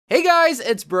Hey guys,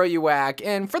 it's Bro You Whack,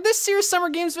 and for this year's Summer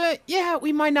Games event, yeah,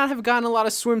 we might not have gotten a lot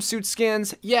of swimsuit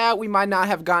skins, yeah, we might not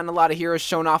have gotten a lot of heroes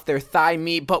showing off their thigh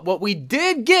meat, but what we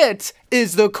did get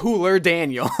is the cooler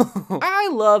Daniel. I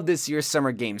love this year's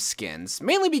Summer Games skins,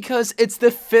 mainly because it's the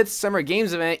 5th Summer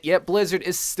Games event, yet Blizzard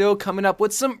is still coming up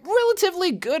with some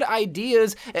relatively good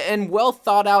ideas and well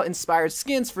thought out inspired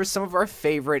skins for some of our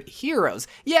favorite heroes.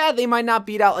 Yeah, they might not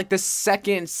beat out like the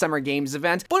 2nd Summer Games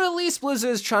event, but at least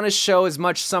Blizzard is trying to show as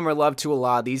much summer love to a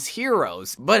lot of these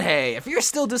heroes. But hey, if you're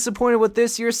still disappointed with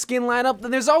this year's skin lineup,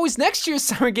 then there's always next year's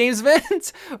Summer Games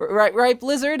event. right,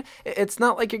 Blizzard? It's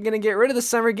not like you're gonna get rid of the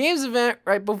Summer Games event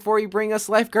right before you bring us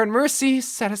Lifeguard Mercy,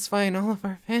 satisfying all of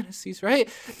our fantasies, right?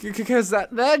 Because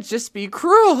that'd just be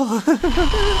cruel.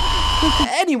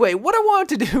 Anyway, what I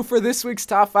wanted to do for this week's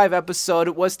Top 5 episode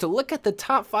was to look at the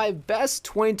top 5 best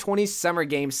 2020 Summer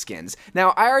Games skins.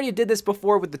 Now, I already did this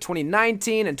before with the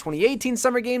 2019 and 2018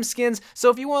 Summer Games skins, so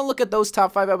if you want to look at those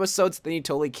top 5 episodes, then you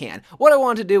totally can. What I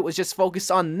wanted to do was just focus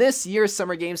on this year's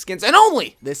Summer Games skins, and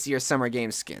only this year's Summer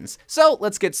Games skins. So,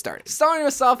 let's get started. Starting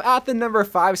us off at the number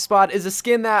 5 spot is a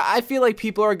skin that I feel like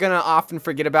people are gonna often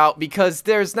forget about because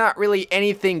there's not really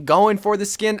anything going for the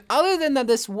skin other than that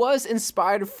this was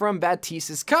inspired from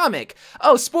Baptiste's comic.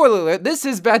 Oh, spoiler alert, this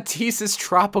is Baptiste's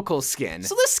tropical skin.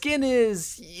 So this skin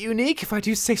is unique, if I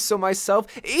do say so myself.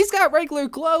 He's got regular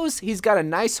clothes, he's got a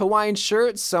nice Hawaiian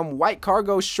shirt, some white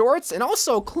cargo shorts, and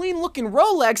also a clean looking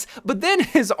Rolex, but then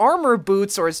his armor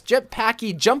boots or his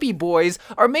jetpacky jumpy boys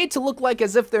are made to look like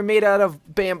as if they're made out of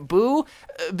bamboo,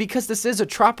 because this is a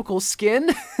tropical skin,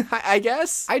 I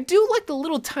guess. I do like the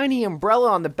little tiny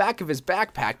umbrella on the back of his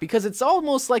backpack because it's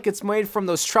almost like it's made from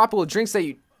those tropical drinks that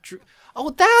you...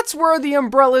 Oh, that's where the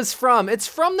umbrella's from. It's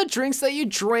from the drinks that you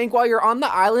drink while you're on the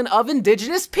island of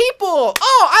indigenous people.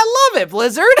 Oh, I love it,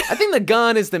 Blizzard. I think the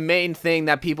gun is the main thing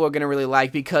that people are gonna really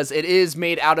like because it is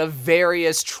made out of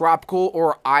various tropical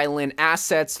or island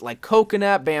assets like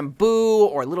coconut, bamboo,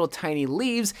 or little tiny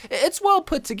leaves. It's well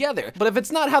put together. But if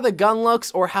it's not how the gun looks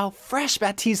or how fresh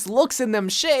Baptiste looks in them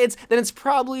shades, then it's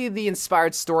probably the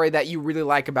inspired story that you really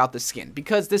like about the skin,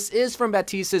 because this is from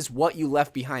Baptiste's What You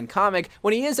Left Behind comic.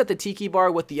 When he is at the Tiki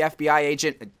bar with the FBI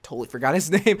agent, I totally forgot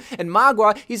his name, and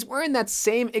Magua, he's wearing that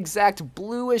same exact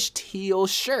bluish teal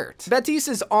shirt.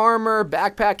 Baptiste's armor,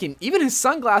 backpack, and even his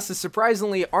sunglasses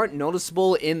surprisingly aren't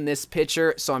noticeable in this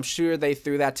picture, so I'm sure they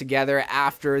threw that together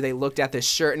after they looked at this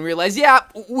shirt and realized, yeah,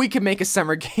 we could make a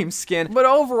Summer Games skin. But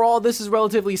overall, this is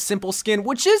relatively simple skin,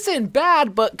 which isn't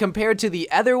bad, but compared to the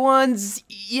other ones,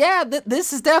 yeah,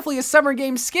 this is definitely a Summer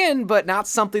Games skin, but not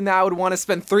something that I would want to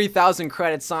spend 3,000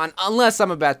 credits on unless I'm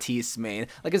a Baptiste main.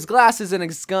 Like his glasses and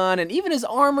his gun and even his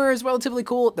armor is relatively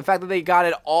cool. The fact that they got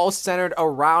it all centered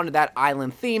around that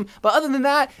island theme. But other than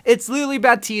that, it's literally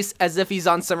Baptiste as if he's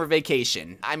on summer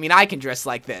vacation. I mean, I can dress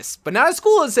like this, but not as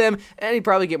cool as him, and he'd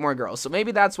probably get more girls. So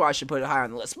maybe that's why I should put it higher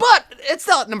on the list. But it's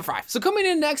still at number 5. So coming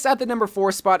in next at the number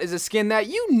 4 spot is a skin that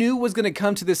you knew was going to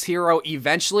come to this hero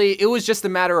eventually. It was just a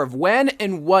matter of when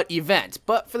and what event.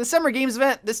 But for the Summer Games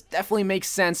event, this definitely makes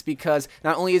sense because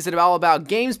not only is it all about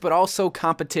games, but also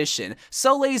competition.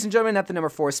 So ladies and gentlemen, at the number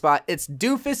 4 spot, it's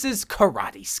Doomfist's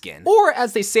karate skin. Or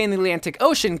as they say in the Atlantic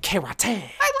Ocean, karate.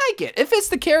 I like it. It fits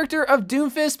the character of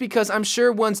Doomfist because I'm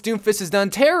sure once Doomfist is done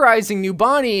terrorizing New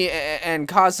Bonnie and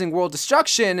causing world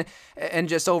destruction and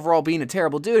just overall being a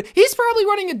terrible dude, he's probably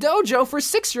running a dojo for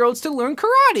 6-year-olds to learn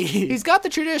karate. He's got the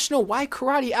traditional white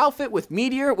karate outfit with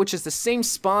Meteor, which is the same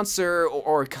sponsor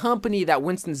or company that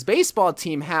Winston's baseball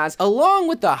team has, along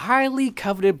with the highly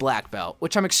coveted black belt,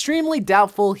 which I'm extremely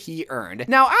doubtful he earned.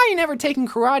 Now, I ain't never taken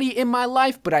karate in my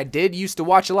life, but I did used to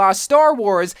watch a lot of Star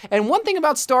Wars, and one thing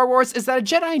about Star Wars is that a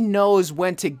Jedi knows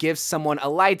when to give someone a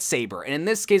lightsaber, and in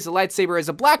this case, a lightsaber is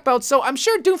a black belt, so I'm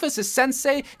sure Doomfist's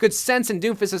sensei could sense in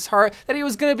Doomfist's heart that he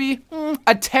was gonna be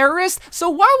a terrorist, so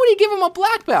why would he give him a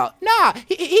black belt? Nah,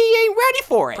 he ain't ready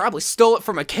for it. Probably stole it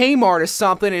from a Kmart or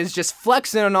something and is just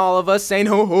flexing on all of us saying,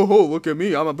 ho ho ho, look at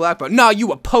me, I'm a black belt. Nah,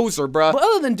 you a poser, bruh. But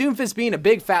other than Doomfist being a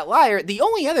big fat liar, the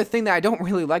only other thing that I don't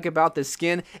really like about this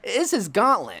skin is his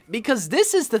gauntlet, because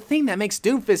this is the thing that makes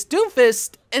Doomfist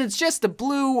Doomfist, and it's just a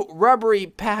blue rubbery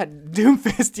pad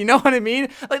Doomfist, you know what I mean?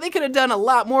 Like, they could have done a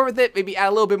lot more with it, maybe add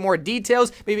a little bit more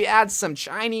details, maybe add some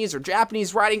Chinese or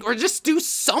Japanese writing, or just do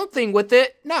something with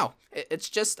it. No. It's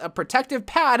just a protective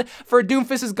pad for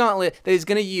Doomfist's gauntlet that he's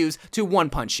gonna use to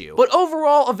one-punch you. But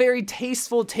overall, a very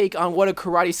tasteful take on what a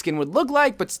karate skin would look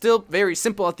like, but still very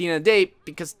simple at the end of the day,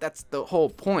 because that's the whole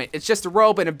point. It's just a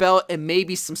robe and a belt and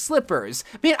maybe some slippers.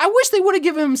 Man, I wish they would have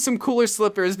given him some cooler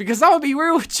slippers, because I would be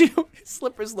real with you, his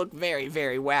slippers look very,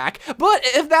 very whack. But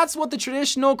if that's what the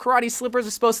traditional karate slippers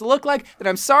are supposed to look like, then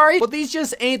I'm sorry, but these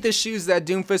just ain't the shoes that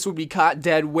Doomfist would be caught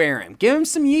dead wearing. Give him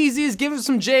some Yeezys, give him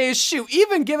some J's, shoot,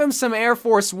 even give him some Air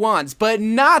Force Ones, but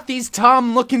not these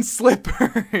Tom-looking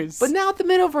slippers. But now at the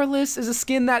mid of our list is a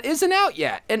skin that isn't out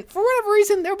yet, and for whatever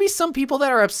reason, there'll be some people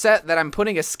that are upset that I'm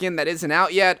putting a skin that isn't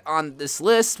out yet on this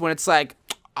list when it's like,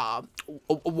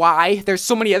 why? There's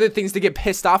so many other things to get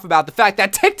pissed off about. The fact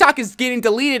that TikTok is getting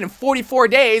deleted in 44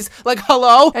 days. Like,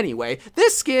 hello? Anyway,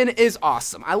 this skin is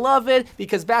awesome. I love it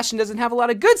because Bastion doesn't have a lot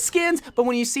of good skins, but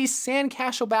when you see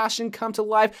Sandcastle Bastion come to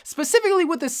life, specifically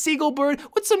with a seagull bird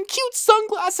with some cute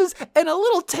sunglasses and a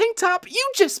little tank top,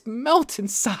 you just melt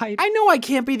inside. I know I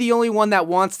can't be the only one that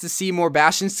wants to see more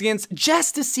Bastion skins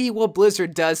just to see what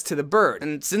Blizzard does to the bird.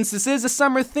 And since this is a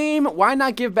summer theme, why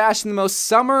not give Bastion the most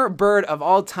summer bird of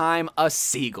all time, a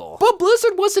seagull? But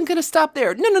Blizzard wasn't gonna stop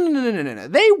there. No.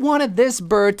 They wanted this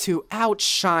bird to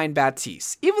outshine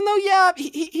Baptiste. Even though, yeah,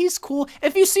 he's cool.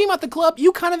 If you see him at the club,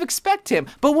 you kind of expect him.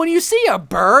 But when you see a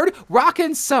bird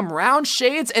rocking some round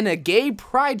shades and a gay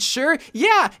pride shirt,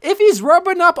 yeah, if he's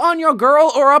rubbing up on your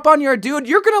girl or up on your dude,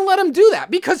 you're gonna let him do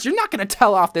that because you're not gonna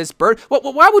tell off this bird.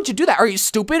 Why would you do that? Are you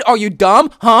stupid? Are you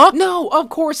dumb? Huh? No, of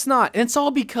course not. And it's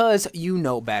all because you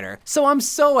know better. So I'm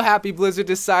so happy Blizzard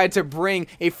decided to bring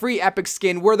a free epic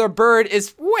skin where the bird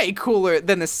is way cooler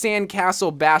than the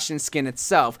Sandcastle Bastion skin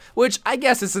itself, which I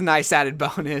guess is a nice added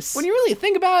bonus. When you really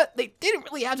think about it, they didn't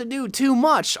really have to do too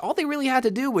much. All they really had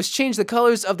to do was change the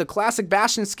colors of the classic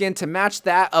Bastion skin to match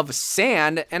that of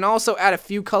sand, and also add a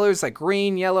few colors like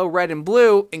green, yellow, red, and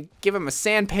blue, and give him a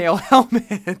sand pail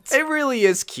helmet. It really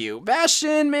is cute.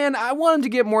 Bastion, man, I want him to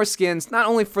get more skins, not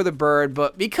only for the bird,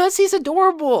 but because he's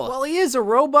adorable. While he is a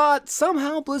robot,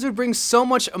 somehow Blizzard brings so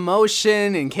much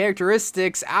emotion and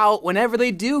characteristics out whenever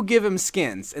they do give him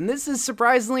skins, and this is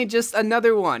surprisingly just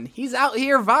another one. He's out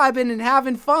here vibing and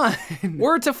having fun.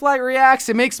 Word to Flight reacts,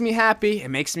 it makes me happy, it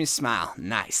makes me smile,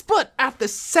 nice. But at the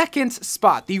second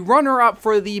spot, the runner-up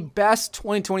for the best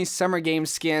 2020 Summer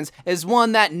Games skins is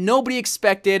one that nobody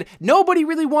expected, nobody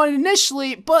really wanted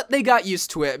initially, but they got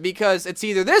used to it because it's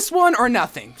either this one or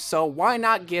nothing. So why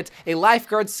not get a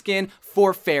lifeguard skin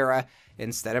for Pharah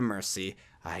instead of Mercy?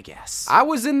 I guess. I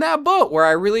was in that boat where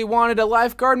I really wanted a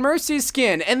lifeguard Mercy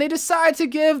skin, and they decided to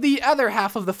give the other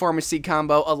half of the pharmacy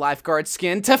combo a lifeguard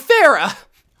skin to Pharah.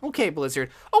 Okay,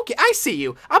 Blizzard. Okay, I see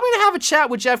you. I'm gonna have a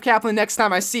chat with Jeff Kaplan next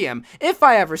time I see him, if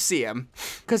I ever see him.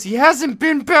 Cause he hasn't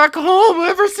been back home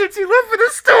ever since he left for the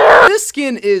store. This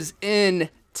skin is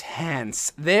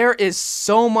intense. There is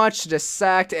so much to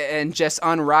dissect and just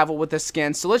unravel with the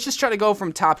skin, so let's just try to go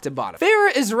from top to bottom.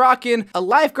 Pharah is rocking a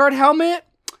lifeguard helmet.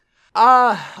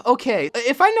 Okay,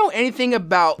 if I know anything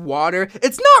about water,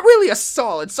 it's not really a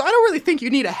solid, so I don't really think you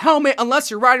need a helmet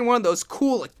unless you're riding one of those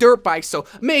cool like dirt bikes, so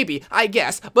maybe, I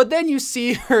guess. But then you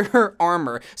see her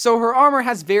armor. So her armor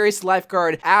has various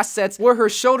lifeguard assets where her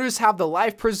shoulders have the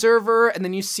life preserver, and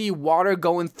then you see water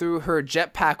going through her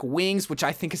jetpack wings, which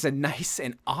I think is a nice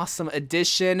and awesome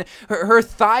addition. Her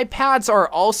thigh pads are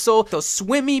also those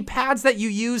swimmy pads that you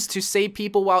use to save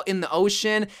people while in the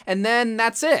ocean, and then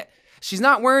that's it. She's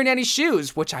not wearing any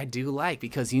shoes, which I do like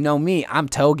because you know me, I'm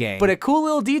toe gang. But a cool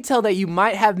little detail that you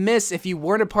might have missed if you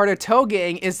weren't a part of toe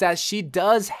gang is that she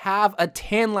does have a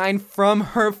tan line from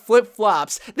her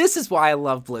flip-flops. This is why I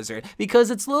love Blizzard, because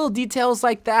it's little details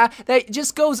like that that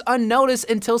just goes unnoticed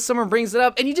until someone brings it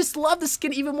up, and you just love the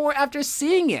skin even more after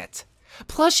seeing it.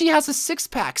 Plus, she has a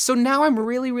six-pack, so now I'm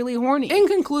really, really horny. In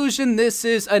conclusion, this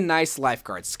is a nice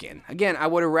lifeguard skin. Again, I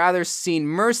would have rather seen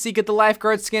Mercy get the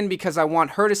lifeguard skin because I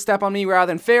want her to step on me rather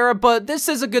than Pharah, but this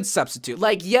is a good substitute.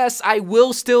 Like, yes, I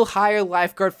will still hire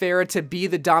lifeguard Pharah to be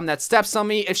the dom that steps on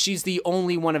me if she's the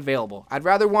only one available. I'd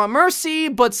rather want Mercy,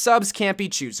 but subs can't be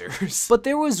choosers. But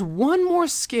there was one more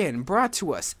skin brought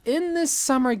to us in this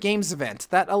Summer Games event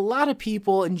that a lot of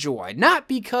people enjoy. Not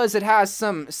because it has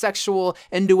some sexual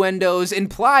innuendos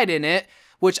implied in it,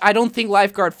 which I don't think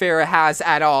lifeguard Pharah has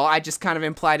at all. I just kind of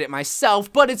implied it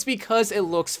myself, but it's because it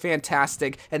looks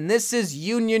fantastic, and this is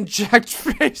Union Jack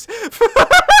face.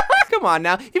 Come on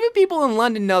now, even people in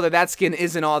London know that that skin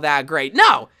isn't all that great.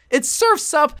 No, It's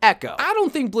Surf's Up Echo. I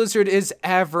don't think Blizzard is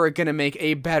ever gonna make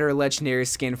a better legendary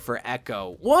skin for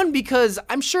Echo. One, because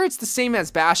I'm sure it's the same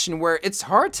as Bastion, where it's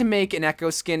hard to make an Echo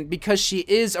skin because she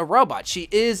is a robot. She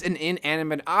is an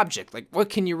inanimate object. Like, what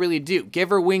can you really do? Give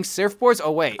her winged surfboards?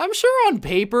 Oh wait, I'm sure on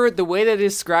paper, the way they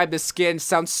describe the skin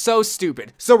sounds so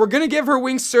stupid. So we're gonna give her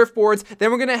winged surfboards,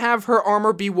 then we're gonna have her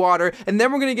armor be water, and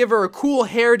then we're gonna give her a cool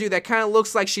hairdo that kind of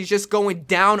looks like she's just going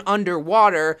down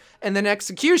underwater, and then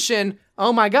execution,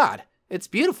 oh my god. It's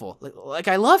beautiful. Like,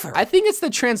 I love her. I think it's the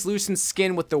translucent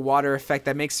skin with the water effect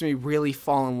that makes me really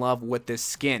fall in love with this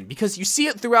skin, because you see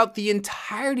it throughout the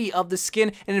entirety of the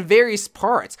skin and in various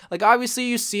parts. Like, obviously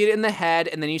you see it in the head,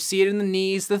 and then you see it in the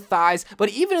knees, the thighs, but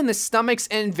even in the stomachs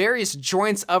and various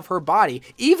joints of her body.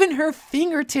 Even her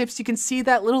fingertips, you can see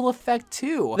that little effect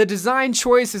too. The design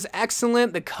choice is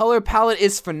excellent. The color palette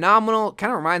is phenomenal.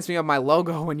 Kind of reminds me of my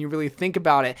logo when you really think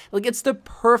about it. Like, it's the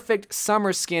perfect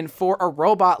summer skin for a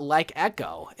robot like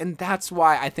Echo, and that's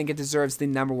why I think it deserves the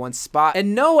 #1 spot,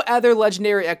 and no other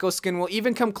legendary Echo skin will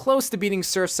even come close to beating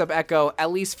Surf's Up Echo,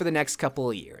 at least for the next couple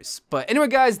of years. But anyway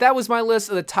guys, that was my list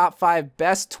of the top 5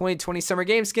 best 2020 summer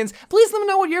game skins. Please let me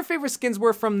know what your favorite skins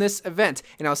were from this event,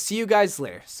 and I'll see you guys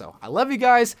later. So I love you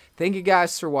guys, thank you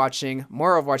guys for watching,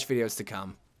 more Overwatch videos to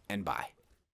come, and bye.